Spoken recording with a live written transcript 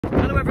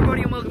Hello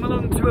everybody and welcome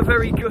along to a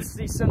very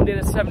gusty Sunday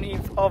the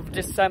 17th of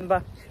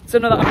December. It's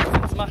another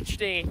Amazons match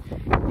day.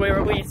 We're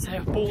away to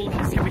Boldon.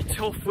 It's going to be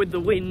tough with the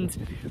wind.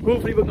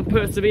 Hopefully we can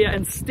persevere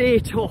and stay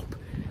top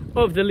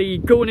of the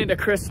league going into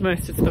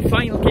Christmas. It's the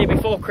final game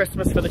before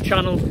Christmas for the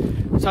channel.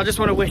 So I just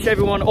want to wish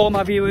everyone, all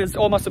my viewers,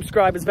 all my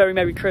subscribers, very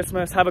Merry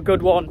Christmas. Have a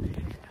good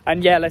one.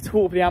 And yeah, let's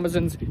hope the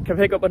Amazons can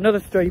pick up another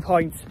 3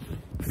 points,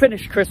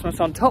 finish Christmas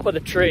on top of the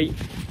tree,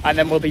 and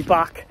then we'll be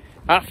back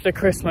after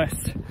Christmas.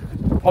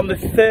 On the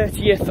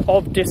 30th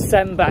of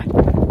December,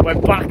 we're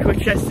back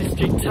with Chester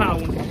Street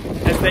Town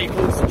as they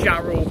host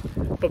Jarrow.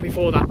 But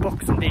before that,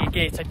 Boxing Day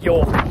gate at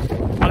York.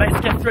 Now let's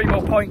get 3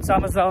 more points,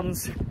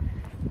 Amazons.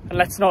 And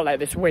let's not let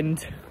this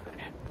wind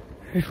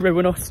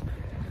ruin us.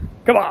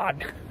 Come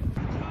on!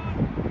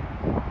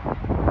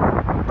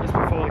 Just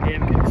before the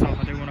game kicks off,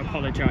 I do want to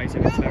apologise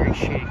if it's very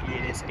shaky.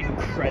 It is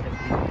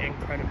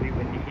incredibly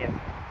windy here.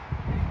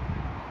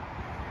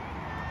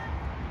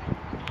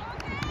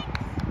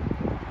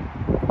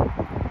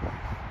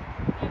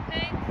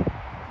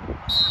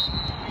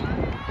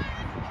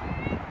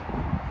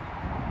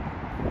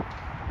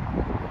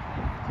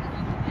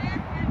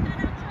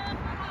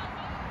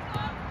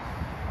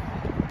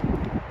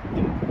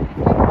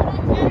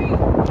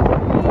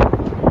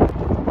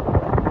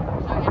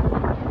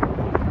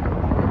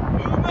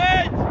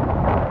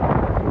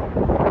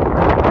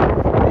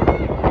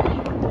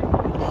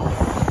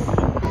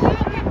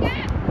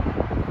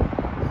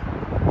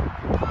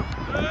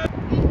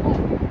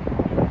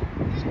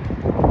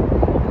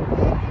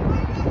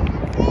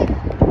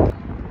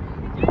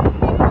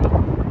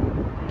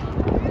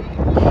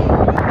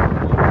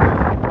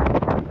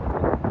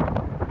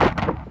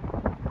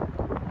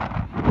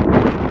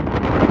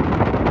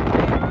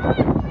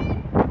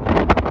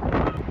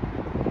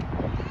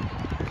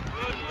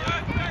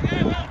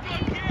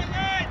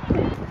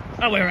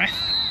 Oh, we're right.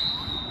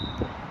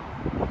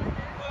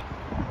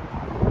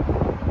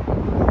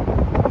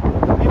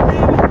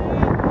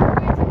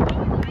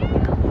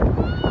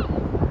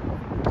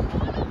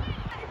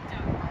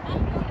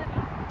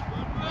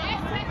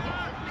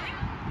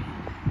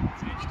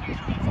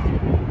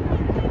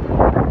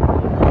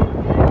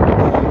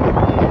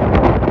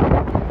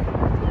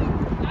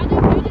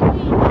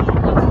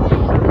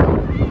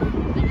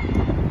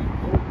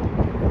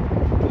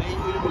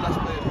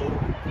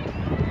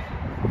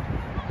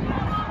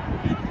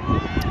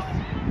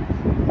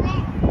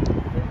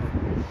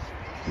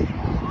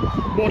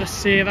 What a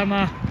save,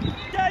 Emma.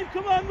 Dave,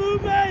 come on,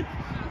 movement!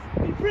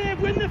 Be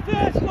brave, win the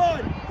first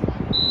one!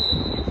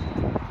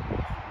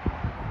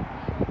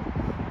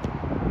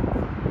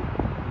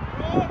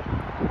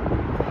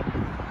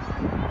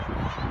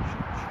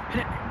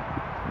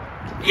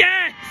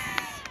 Yes!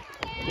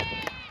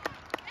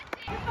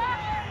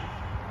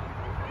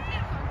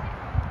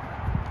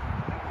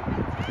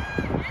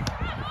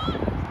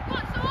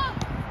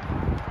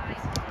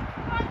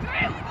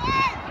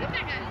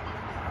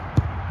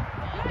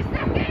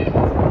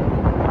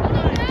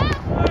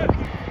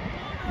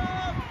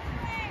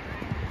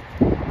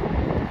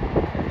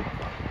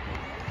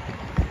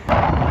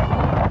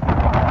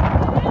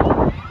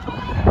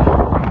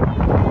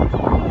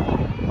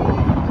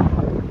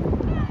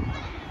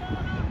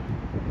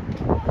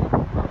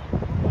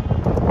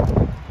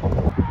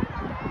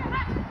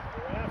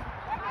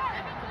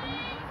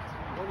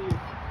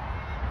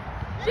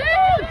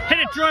 Hit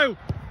it, Drew!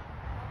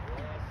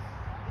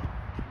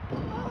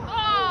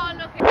 Oh,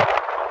 look at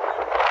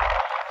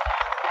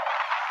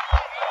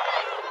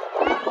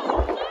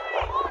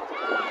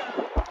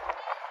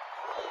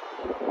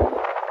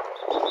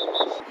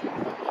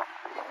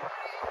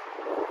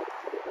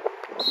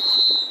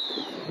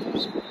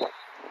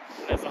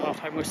There's the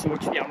half-time whistle,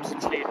 which the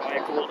Amazons lead by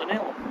a goal to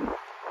 0.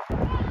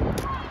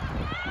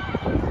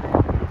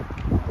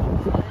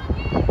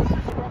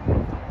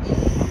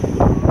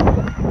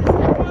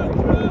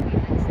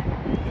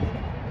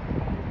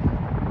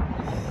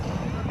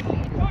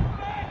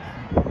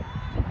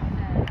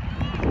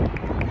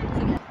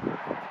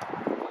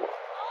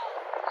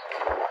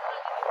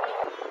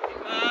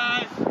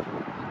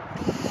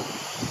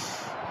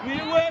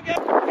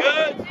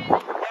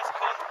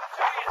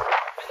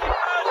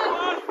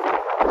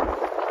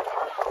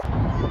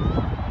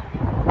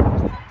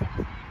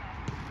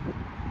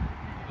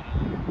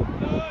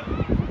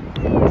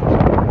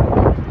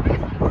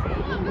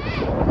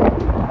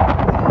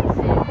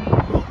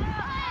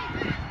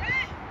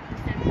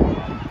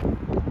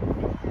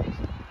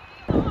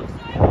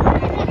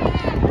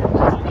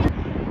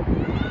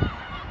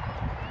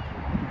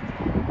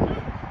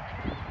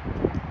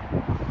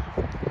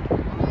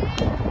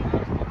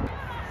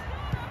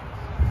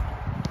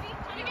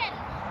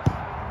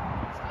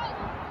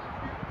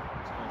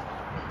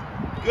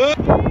 Good!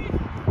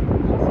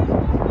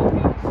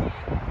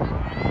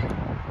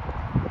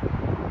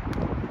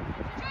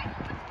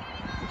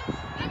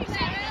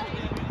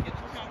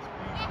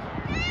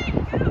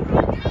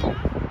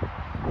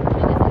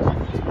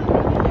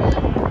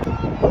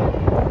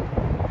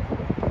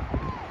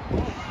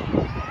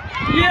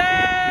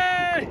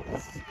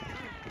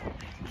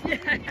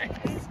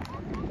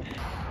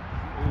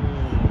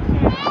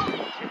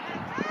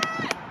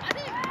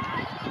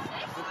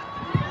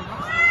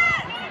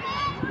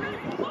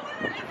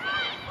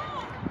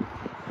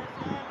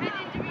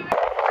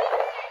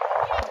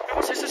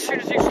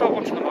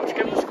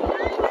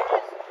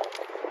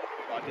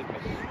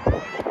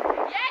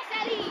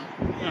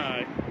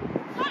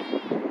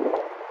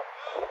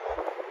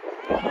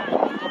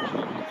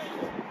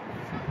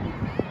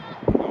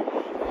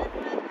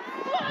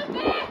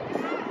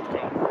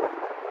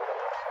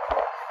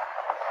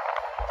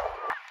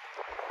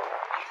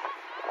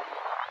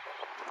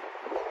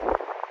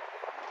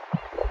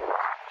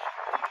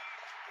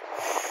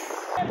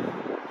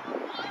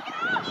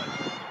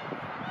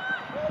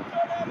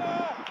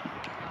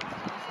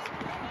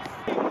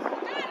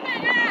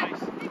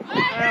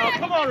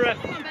 Sorry.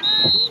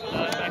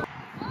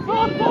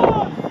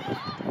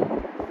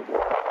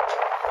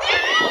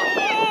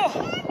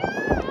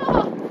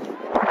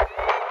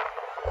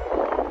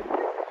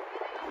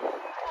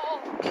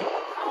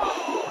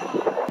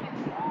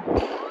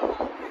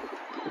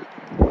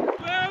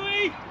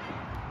 Very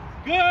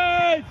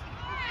good.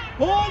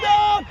 Hold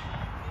on.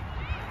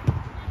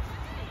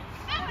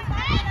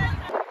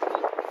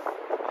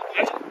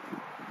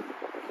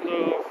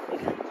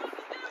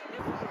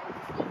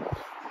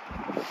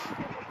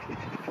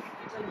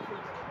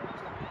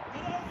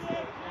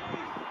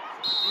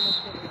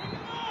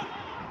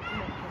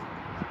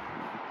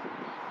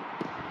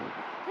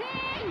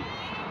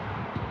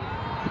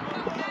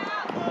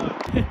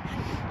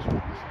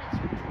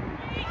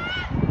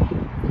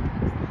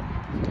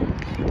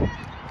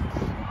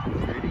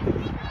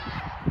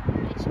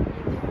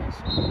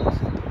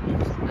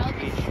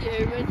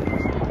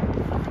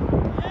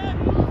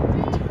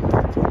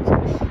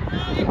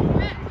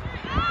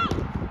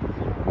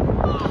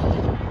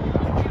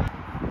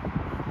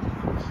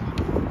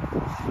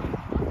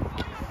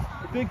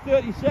 Big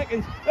 30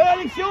 seconds.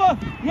 Early sure.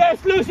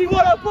 Yes, Lucy,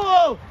 what a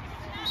ball!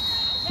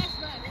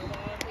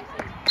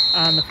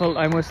 And the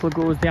full-time whistle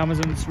goes. The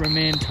Amazons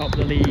remain top of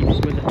the league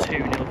with a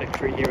 2-0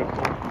 victory here at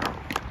Boldon.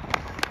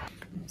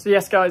 So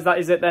yes guys, that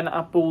is it then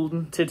at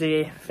Boldon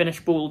today.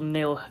 Finished Boldon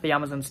 0, the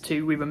Amazons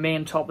 2. We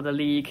remain top of the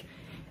league.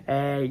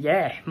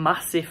 Yeah,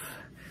 massive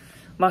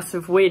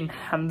win.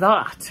 And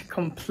that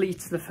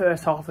completes the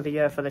first half of the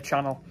year for the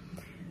channel.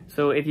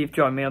 So if you've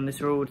joined me on this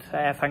road,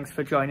 thanks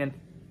for joining.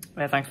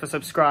 Thanks for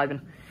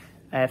subscribing.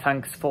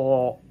 Thanks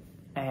for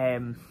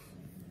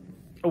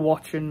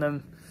watching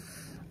them,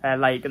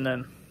 liking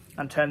them,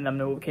 and turning them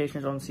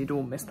notifications on so you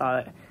don't miss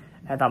that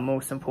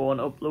most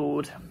important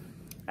upload.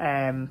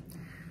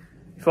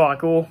 Before I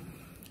go,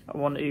 I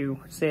want to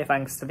say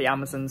thanks to the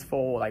Amazons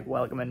for like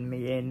welcoming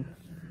me in,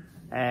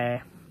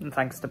 and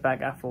thanks to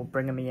Becca for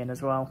bringing me in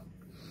as well.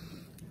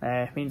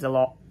 It means a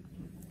lot.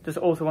 Just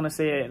also want to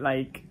say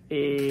like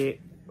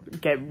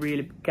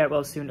get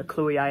well soon to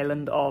Chloe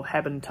Island of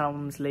Hebburn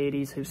Town's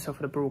ladies who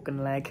suffered a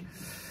broken leg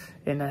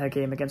in her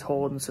game against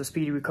Boldon, so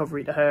speedy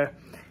recovery to her.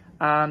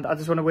 And I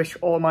just want to wish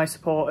all my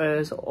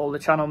supporters, all the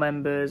channel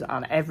members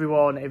and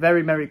everyone a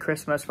very Merry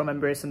Christmas from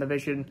Embracing the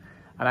Vision,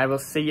 and I will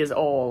see you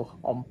all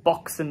on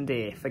Boxing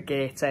Day for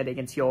Gateshead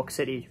against York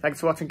City. Thanks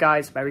for watching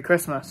guys, Merry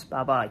Christmas,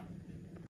 bye bye.